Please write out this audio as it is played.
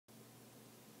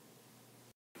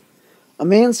A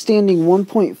man standing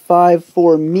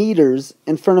 1.54 meters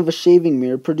in front of a shaving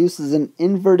mirror produces an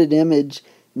inverted image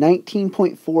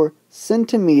 19.4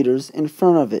 centimeters in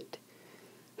front of it.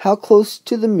 How close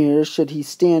to the mirror should he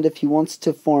stand if he wants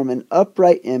to form an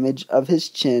upright image of his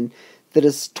chin that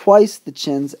is twice the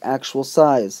chin's actual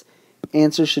size?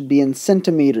 Answer should be in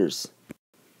centimeters.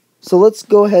 So let's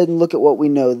go ahead and look at what we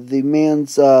know. The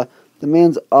man's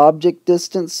object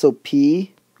distance, so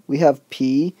P, we have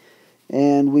P,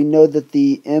 and we know that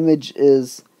the image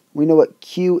is, we know what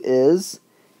Q is,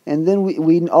 and then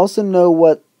we also know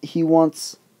what he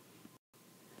wants.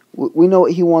 We know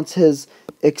what he wants his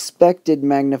expected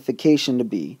magnification to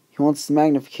be. He wants the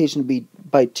magnification to be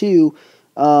by 2,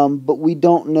 but we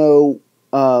don't know.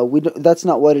 That's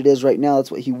not what it is right now.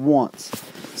 That's what he wants.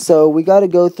 So we got to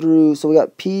go through. So we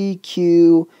got P,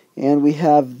 Q, and we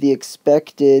have the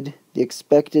expected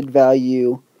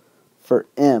value for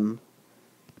M.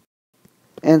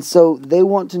 And so they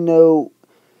want to know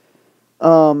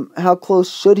how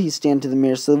close should he stand to the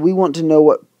mirror. So we want to know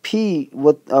what P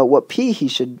he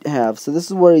should have. So this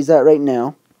is where he's at right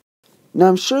now. Now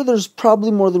I'm sure there's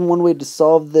probably more than one way to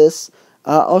solve this.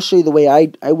 I'll show you the way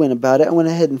I went about it. I went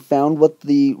ahead and found what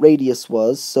the radius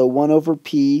was. So 1 over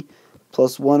P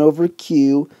plus 1 over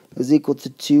Q is equal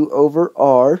to 2 over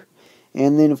R.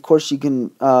 And then of course you're going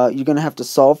to have to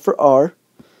solve for R.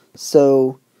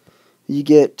 So you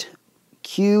get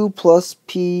Q plus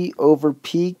P over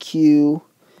PQ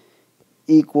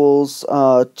equals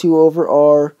 2 over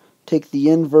R. Take the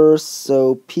inverse,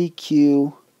 so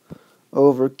PQ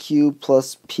over Q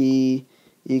plus P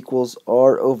equals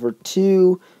R over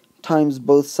 2 times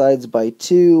both sides by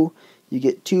 2. You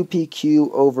get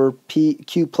 2PQ over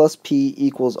Q plus P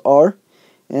equals R.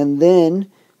 And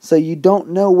then, so you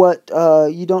don't know what,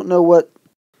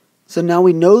 so now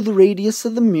we know the radius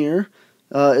of the mirror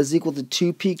is equal to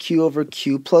 2PQ over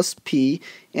Q plus P,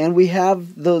 and we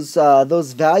have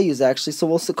those values actually, so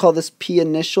we'll also call this P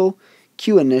initial,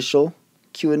 Q initial,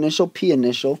 Q initial, P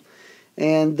initial,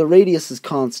 and the radius is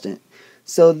constant.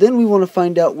 So then we want to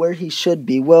find out where he should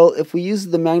be. Well, if we use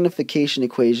the magnification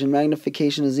equation,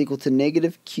 magnification is equal to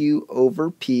negative Q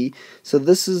over P. So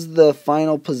this is the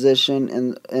final position,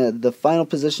 and the final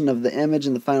position of the image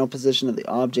and the final position of the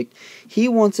object. He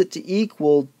wants it to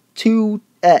equal 2x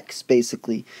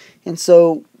basically. And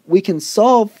so we can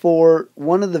solve for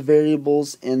one of the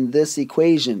variables in this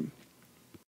equation.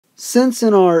 Since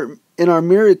in our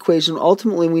mirror equation,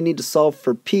 ultimately we need to solve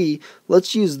for P.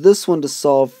 Let's use this one to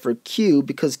solve for Q,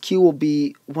 because Q will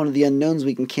be one of the unknowns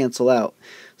we can cancel out.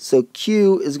 So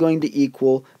Q is going to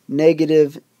equal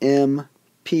negative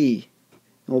MP.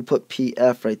 And we'll put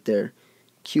PF right there.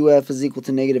 QF is equal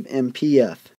to negative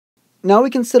MPF. Now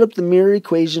we can set up the mirror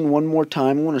equation one more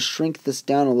time. I want to shrink this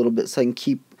down a little bit so I can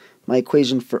keep my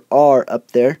equation for R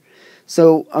up there.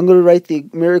 So I'm going to write the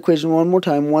mirror equation one more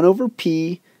time. 1 over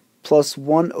P plus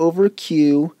 1 over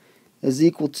Q is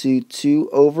equal to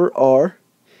 2 over R.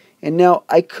 And now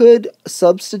I could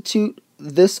substitute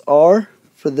this R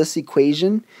for this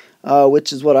equation,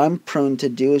 which is what I'm prone to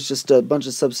do. It's just a bunch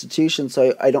of substitutions,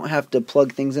 so I don't have to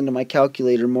plug things into my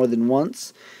calculator more than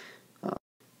once.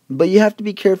 But you have to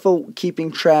be careful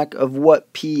keeping track of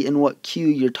what P and what Q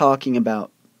you're talking about.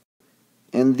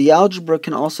 And the algebra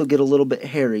can also get a little bit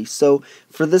hairy. So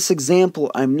for this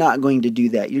example, I'm not going to do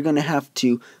that. You're going to have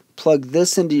to plug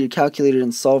this into your calculator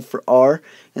and solve for R,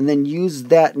 and then use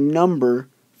that number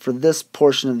for this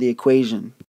portion of the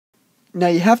equation. Now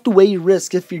you have to weigh your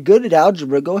risk. If you're good at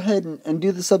algebra, go ahead and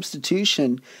do the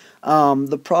substitution.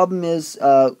 The problem is,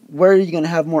 where are you going to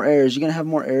have more errors? You're going to have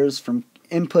more errors from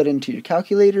input into your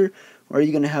calculator, or are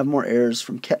you going to have more errors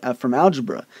from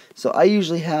algebra? So I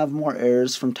usually have more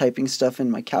errors from typing stuff in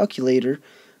my calculator,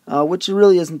 which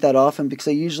really isn't that often because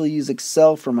I usually use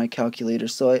Excel for my calculator.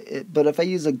 But if I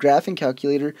use a graphing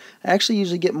calculator, I actually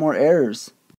usually get more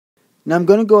errors. Now I'm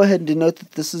going to go ahead and denote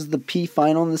that this is the P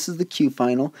final and this is the Q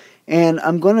final, and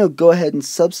I'm going to go ahead and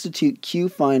substitute Q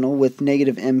final with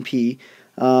negative MP.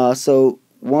 So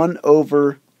 1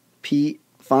 over P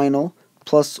final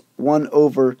plus 1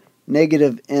 over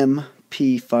negative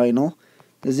MP final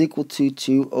is equal to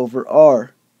 2 over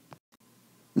R.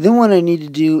 Then what I need to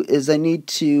do is I need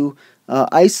to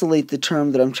isolate the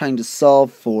term that I'm trying to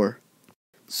solve for.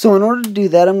 So in order to do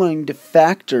that, I'm going to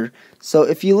factor. So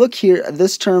if you look here,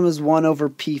 this term is 1 over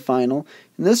P final,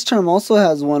 and this term also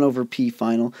has 1 over P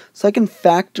final. So I can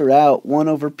factor out 1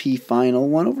 over P final.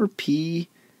 1 over P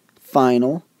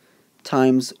final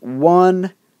times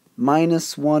 1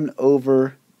 minus 1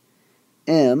 over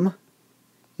M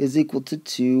is equal to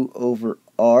 2 over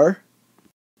R.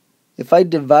 If I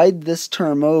divide this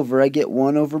term over, I get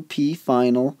 1 over P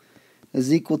final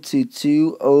is equal to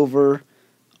 2 over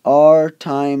r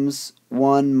times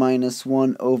 1 minus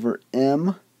 1 over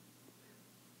m.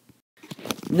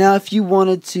 Now if you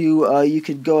wanted to, you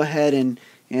could go ahead and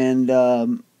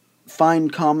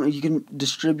find common. You can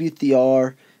distribute the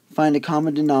r, find a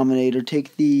common denominator,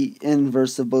 take the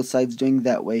inverse of both sides doing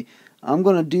that way. I'm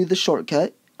going to do the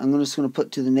shortcut. I'm just going to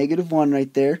put to the negative 1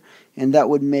 right there, and that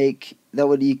would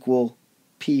equal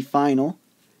p final.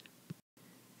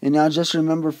 And now just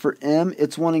remember, for m,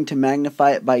 it's wanting to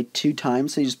magnify it by 2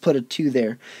 times, so you just put a 2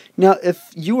 there. Now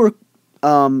if you were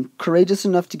courageous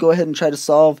enough to go ahead and try to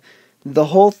solve the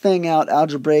whole thing out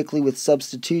algebraically with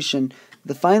substitution,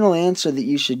 the final answer that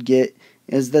you should get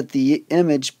is that the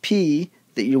image p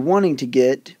that you're wanting to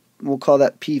get, we'll call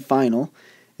that p final,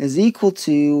 is equal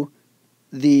to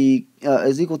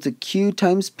q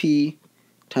times p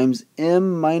times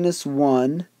m minus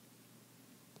 1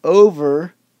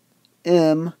 over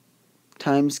m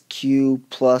times q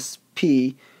plus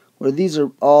p, where these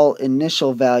are all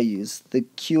initial values, the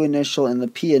q initial and the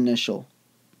p initial.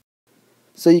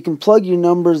 So you can plug your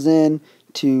numbers in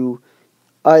to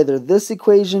either this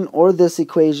equation or this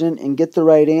equation and get the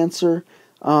right answer.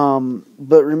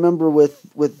 But remember,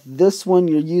 with this one,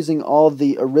 you're using all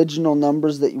the original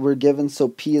numbers that you were given. So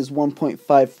P is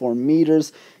 1.54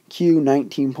 meters, Q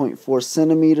 19.4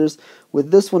 centimeters.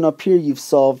 With this one up here, you've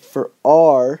solved for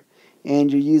R,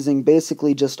 and you're using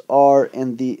basically just R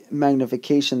and the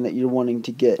magnification that you're wanting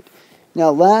to get. Now,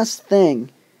 last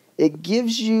thing, it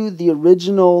gives you the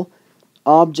original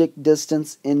object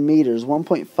distance in meters,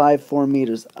 1.54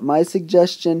 meters. My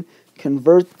suggestion,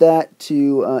 convert that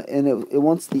to, and it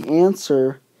wants the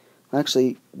answer.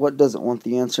 Actually, what doesn't want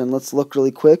the answer? And let's look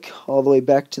really quick, all the way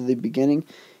back to the beginning.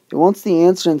 It wants the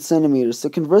answer in centimeters. So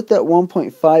convert that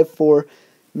 1.54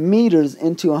 meters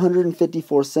into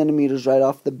 154 centimeters right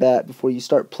off the bat before you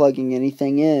start plugging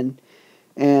anything in.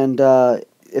 And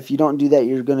if you don't do that,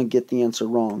 you're going to get the answer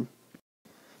wrong.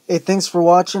 Hey, thanks for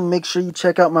watching. Make sure you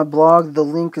check out my blog. The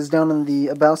link is down in the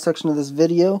About section of this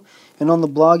video. And on the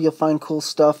blog, you'll find cool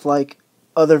stuff like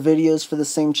other videos for the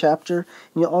same chapter.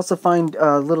 And you'll also find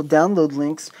little download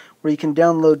links where you can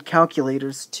download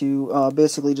calculators to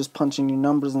basically just punch in your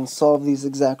numbers and solve these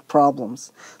exact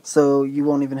problems. So you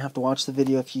won't even have to watch the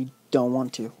video if you don't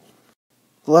want to.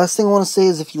 The last thing I want to say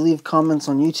is, if you leave comments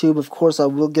on YouTube, of course I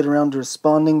will get around to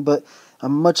responding, but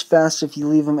I'm much faster if you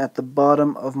leave them at the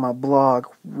bottom of my blog,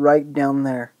 right down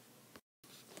there.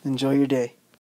 Enjoy your day.